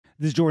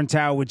This is Jordan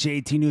Tower with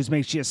JT News.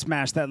 Make sure you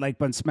smash that like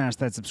button, smash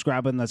that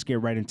subscribe button. Let's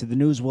get right into the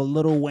news with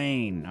Lil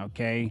Wayne,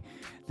 okay?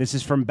 This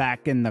is from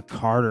back in the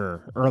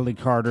early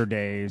Carter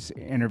days,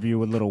 interview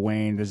with Lil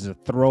Wayne. This is a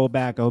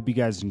throwback. I hope you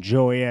guys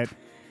enjoy it.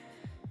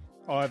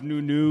 I'll have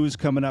new news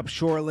coming up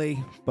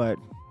shortly, but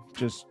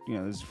just,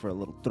 this is for a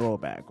little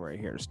throwback right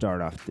here to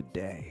start off the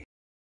day.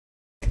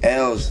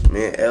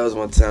 Me and Els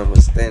one time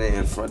was standing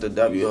in front of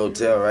W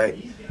Hotel, right?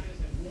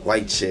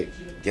 White chick,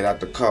 get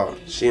out the car.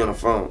 She on the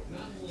phone.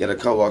 Get a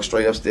car, walk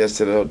straight upstairs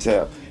to the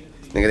hotel.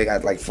 Nigga, they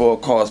got like 4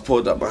 cars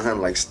pulled up behind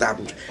them, like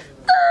stopping.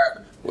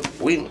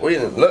 We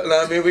didn't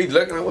look, we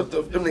looking at what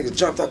them niggas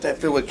jumped out that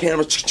field with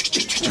cameras.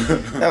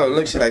 That was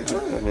look, she like,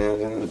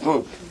 man,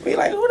 boom. We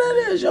like, who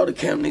that is? Yo, the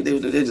camera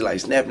nigga, they just like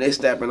snapping, they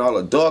snapping all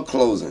the door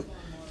closing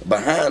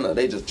behind her.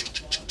 They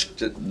just,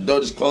 the door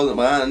just closing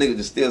behind her, nigga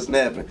just still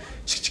snapping.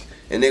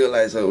 And nigga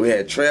like, so we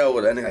had trail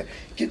with her, nigga like,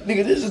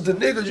 nigga, this is the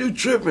niggas you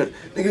tripping.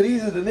 Nigga,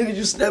 these are the niggas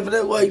you snapping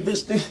that white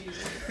bitch.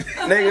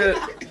 Nigga,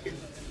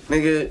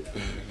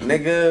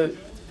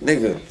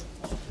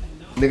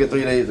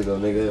 3 days ago,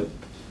 nigga.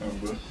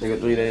 Nigga,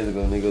 3 days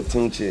ago, nigga,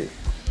 tune chick.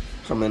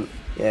 Coming,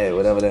 yeah,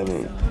 whatever that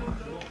means.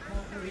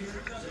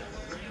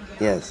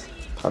 Yes,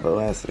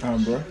 paparazzi.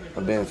 Bro.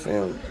 I've been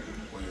filmed.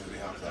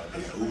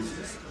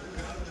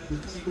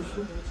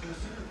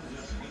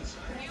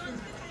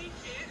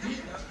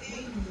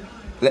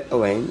 Lil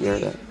Wayne, you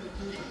heard that?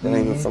 That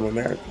ain't even from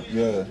America.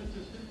 Yeah.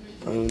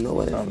 I don't even know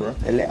what it's Bro.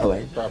 from. Lil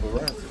Wayne.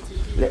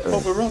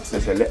 Paparazzi.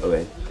 That's a Lil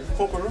Wayne.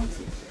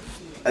 Paparazzi.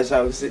 That's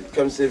how we sit.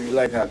 Come see if you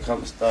like how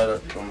come start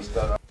up.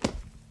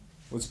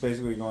 What's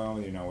basically going on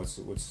with you now?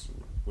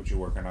 What you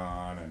working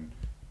on and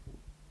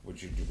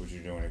what you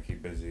doing to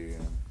keep busy?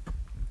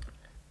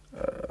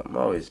 I'm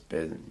always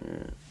busy,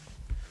 man.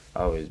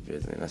 Always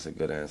busy. And that's a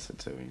good answer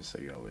too. When you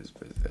say you're always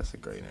busy, that's a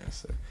great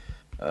answer.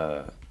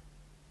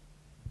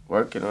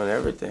 Working on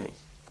everything.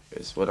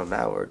 It's what I'm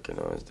not working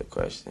on is the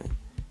question.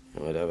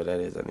 And whatever that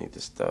is, I need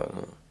to start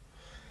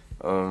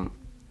on.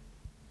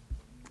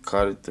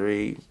 Carter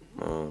 3.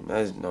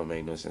 That don't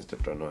make no sense to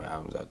throw no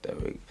albums out there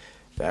with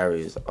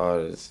various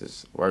artists.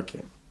 Is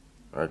working.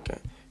 And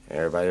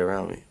everybody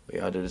around me,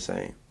 we all do the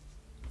same.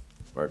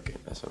 Working.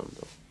 That's what I'm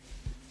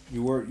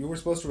doing. You were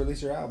supposed to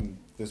release your album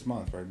this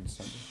month, right? In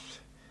December.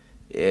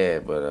 Yeah,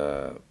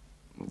 but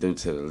due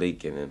to the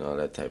leaking and all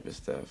that type of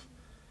stuff,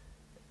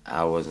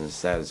 I wasn't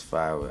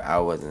satisfied with. I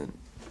wasn't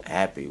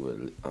happy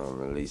with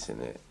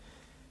releasing it,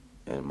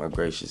 and my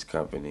gracious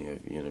company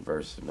of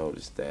Universal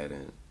noticed that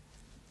and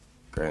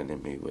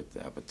granted me with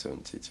the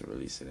opportunity to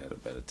release it at a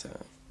better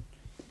time.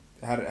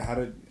 How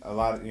did a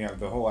lot of,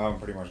 the whole album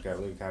pretty much got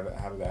leaked? How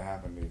did that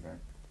happen? Do you think?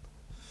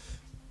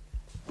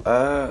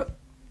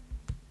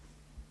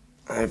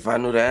 If I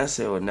knew the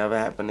answer, it would never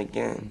happen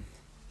again.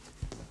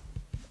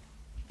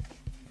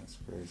 That's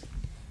crazy.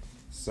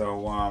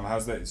 So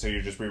how's that? So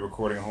you're just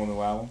re-recording a whole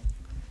new album?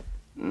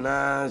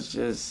 Nah, it's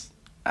just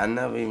I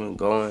never even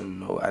go in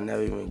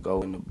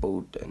the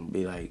booth and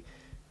be like,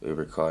 we're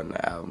recording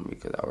the album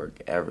because I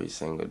work every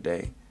single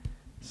day.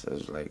 So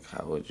it's like,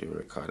 how would you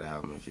record an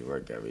album if you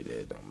work every day?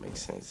 It don't make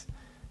sense.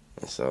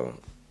 And so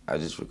I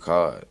just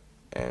record,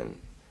 and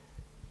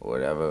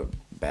whatever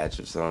batch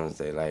of songs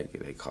they like,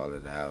 they call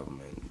it an album,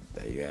 and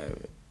there you have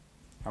it.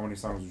 How many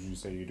songs would you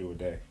say you do a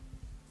day?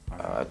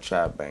 I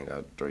try to bang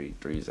out 3.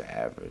 3's an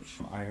average.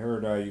 I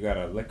heard you got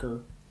a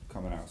liquor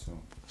coming out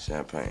soon.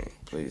 Champagne.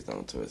 Please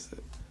don't twist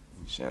it.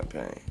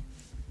 Champagne.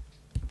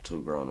 I'm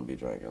too grown to be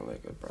drinking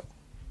liquor, brother.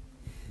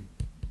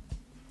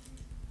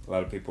 A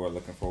lot of people are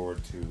looking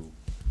forward to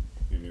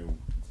your new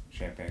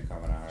champagne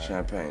coming out. Right?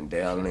 Champagne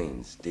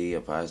d'Orleans.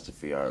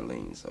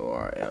 D''Orleans.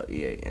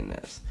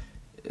 Orleans.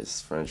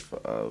 It's French for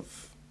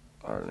of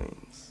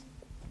Orleans.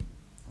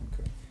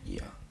 Okay.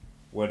 Yeah.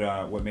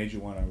 What made you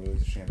want to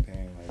release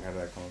champagne? Like, how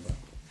did that come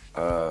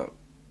about?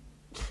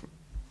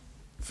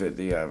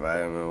 50 got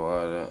vitamin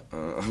water.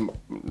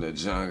 The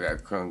John got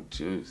crunk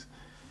juice.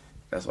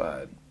 That's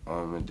why I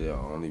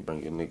only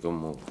bring a nigga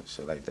move,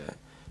 shit like that.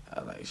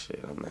 I like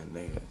shit. I'm that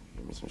nigga.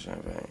 Give me some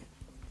champagne.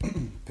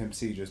 Pimp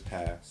C just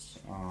passed.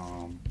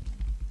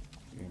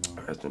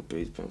 Rest in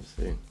peace, Pimp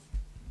C.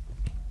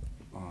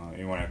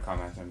 You want to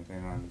comment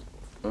anything on?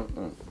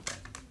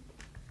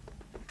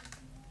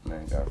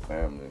 Man got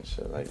family and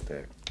shit like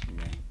that.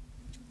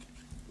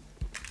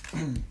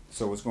 Yeah.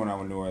 So what's going on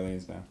with New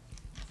Orleans now?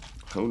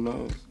 Who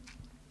knows?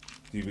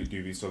 Do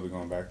you still be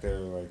going back there?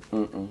 Like,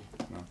 No.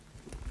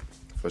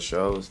 For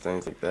shows,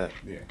 things like that.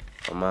 Yeah.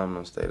 My mom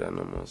don't stay there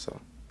no more, so.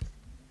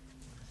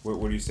 Where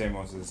do you stay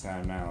most of the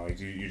time now? Like,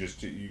 you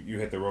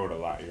hit the road a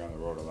lot. You're on the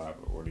road a lot.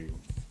 But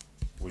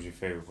what's your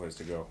favorite place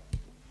to go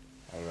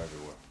out of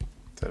everywhere?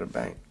 To the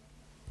bank.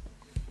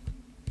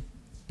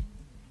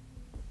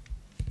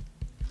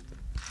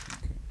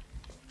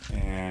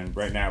 Okay. And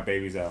right now,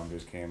 Baby's album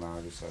just came out.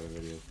 I just saw the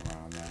video come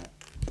out on that.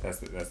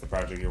 That's the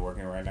project you're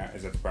working right now?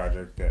 Is that the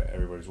project that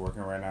everybody's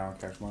working right now on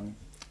Cash Money?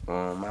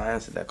 I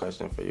answered that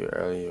question for you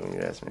earlier when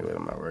you asked me what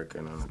am I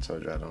working on. I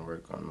told you I don't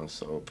work on no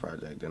solo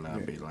project, and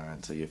I'd be lying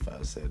to you if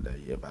I said that.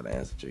 Yeah, if I'd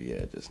answered you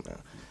yeah just now.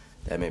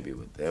 That may be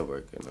what they're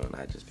working on.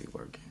 I just be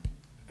working,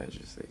 as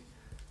you see.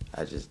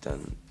 I just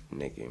done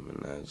Nicki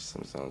Minaj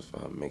some songs for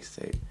her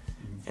mixtape,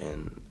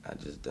 and I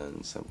just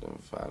done something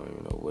for I don't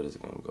even know what it's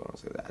gonna go on.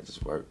 So I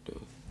just work,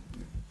 dude.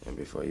 And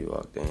before you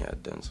walked in, I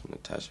done some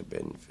Natasha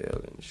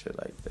Bedingfield and shit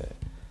like that.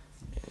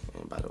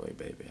 And by the way,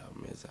 baby,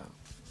 album is out.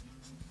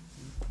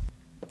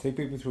 Take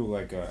people through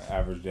like an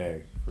average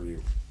day for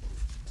you.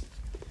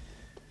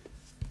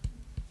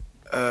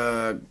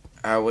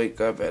 I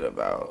wake up at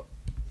about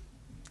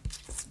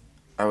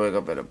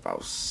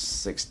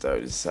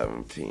 6:30,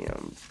 7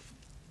 p.m.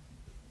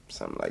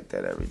 Something like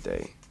that every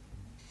day.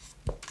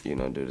 You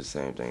know, do the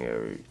same thing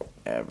every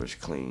average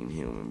clean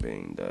human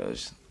being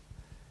does.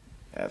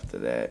 After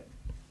that,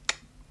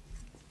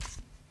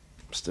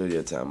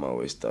 studio time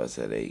always starts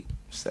at 8,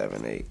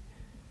 7, 8.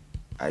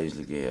 I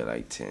usually get here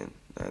like 10,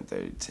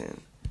 9:30,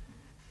 10.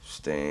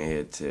 Staying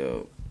here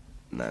till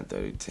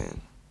 9:30,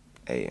 10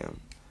 a.m.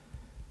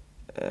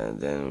 And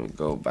then we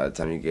go. By the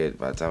time I get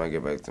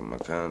back to my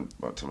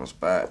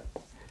spot,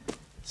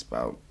 it's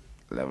about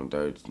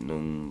 11:30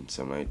 noon,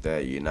 something like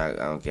that.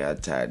 I don't care how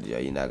tired you are.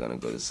 You're not gonna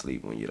go to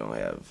sleep when you don't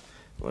have.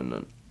 I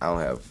don't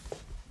have.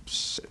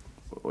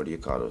 What do you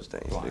call those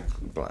things?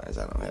 Blinds.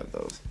 I don't have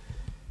those.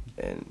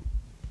 And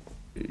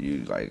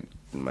you like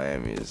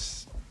Miami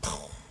is.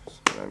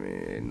 I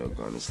mean, ain't no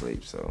going to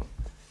sleep. So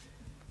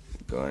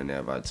go in there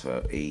about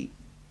 12, eat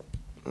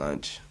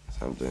lunch,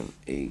 something,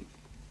 eat.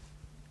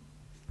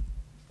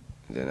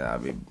 Then I'll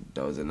be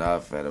dozing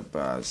off at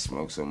about,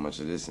 smoke so much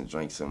of this and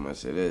drink so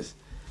much of this.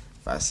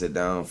 If I sit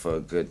down for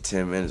a good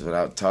 10 minutes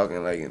without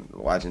talking, like and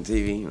watching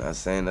TV, not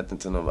saying nothing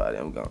to nobody,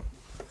 I'm gone.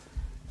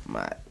 I'm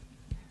out.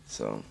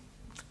 So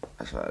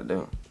that's what I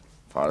do.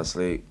 Fall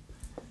asleep,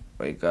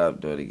 wake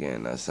up, do it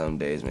again. Now some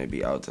days may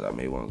be out till I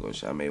may want to go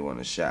shop. I may want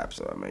to shop,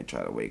 so I may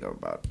try to wake up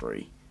about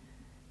 3.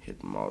 Hit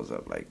the malls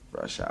up like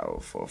rush hour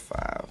 4,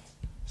 5,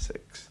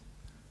 6.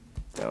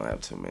 They don't have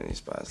too many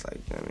spots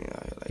like that, out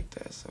here like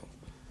that, so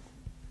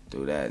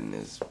do that and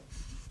it's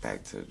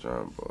back to the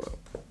drum board.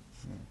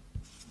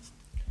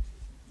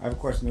 I have a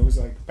question. It was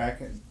like back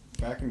in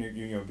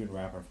you're a good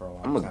rapper for a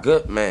long time. I'm a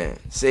good man.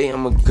 See,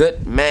 I'm a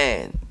good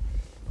man.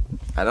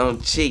 I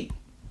don't cheat.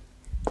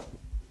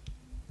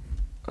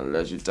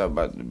 Unless you talk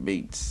about the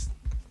beats,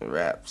 the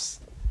raps.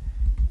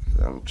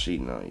 'Cause I'm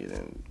cheating on you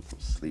then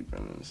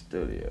sleeping in the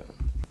studio.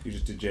 You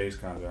just did Jay's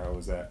concert. How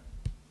was that?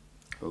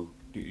 Who?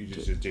 You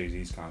just did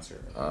Jay-Z's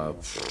concert.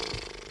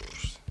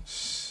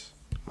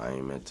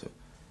 Monumental.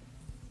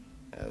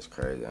 That was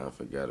crazy.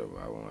 Unforgettable.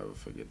 I won't ever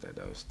forget that.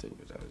 That was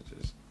stupid. That was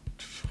just.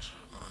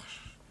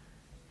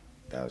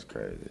 That was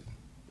crazy.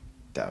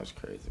 That was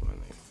crazy, my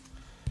nigga.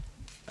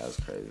 That was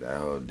crazy. That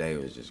whole day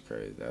was just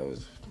crazy.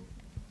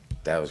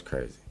 That was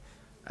crazy.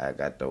 I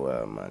got to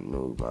wear my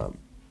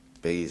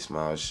Biggie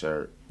Small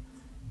shirt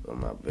with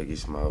my Biggie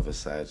Small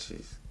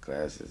Versace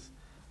glasses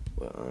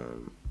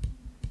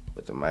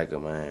with the mic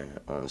in my hand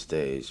on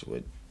stage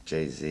with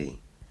Jay-Z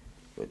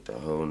with the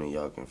whole New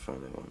York in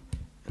front of him.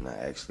 And I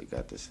actually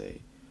got to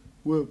say,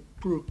 "Where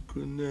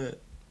Brooklyn at?"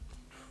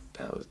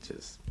 That was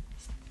just,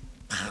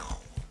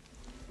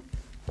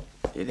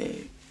 you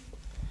did.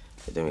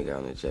 But then we got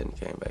on the jet and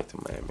came back to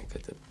Miami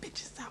because the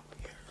bitches out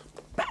here.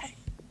 Bang!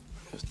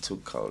 It was too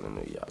cold in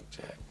New York,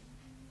 Jack.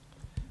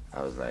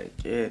 I was like,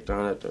 yeah,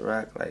 throwing up the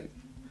rock, like,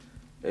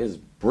 there's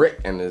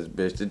brick in this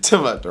bitch. They're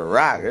talking about the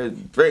rock. There's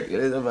brick.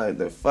 They're like,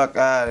 the fuck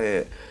out of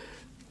here.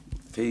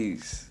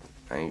 Peace.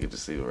 I didn't get to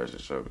see the rest of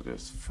the show because it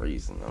was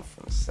freezing. I'm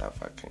from the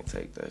South. I can't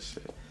take that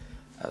shit.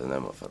 I was in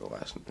that motherfucker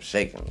watching them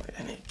shaking. I'm like,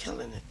 that ain't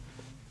killing it.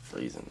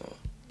 Freezing,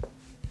 though.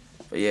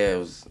 But yeah, it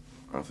was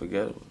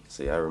unforgettable.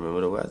 See, I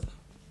remember the weather.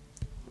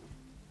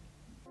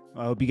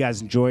 I hope you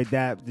guys enjoyed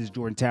that. This is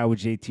Jordan Tower with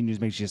JT News.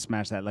 Make sure you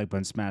smash that like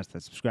button, smash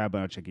that subscribe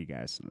button. I'll check you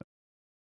guys.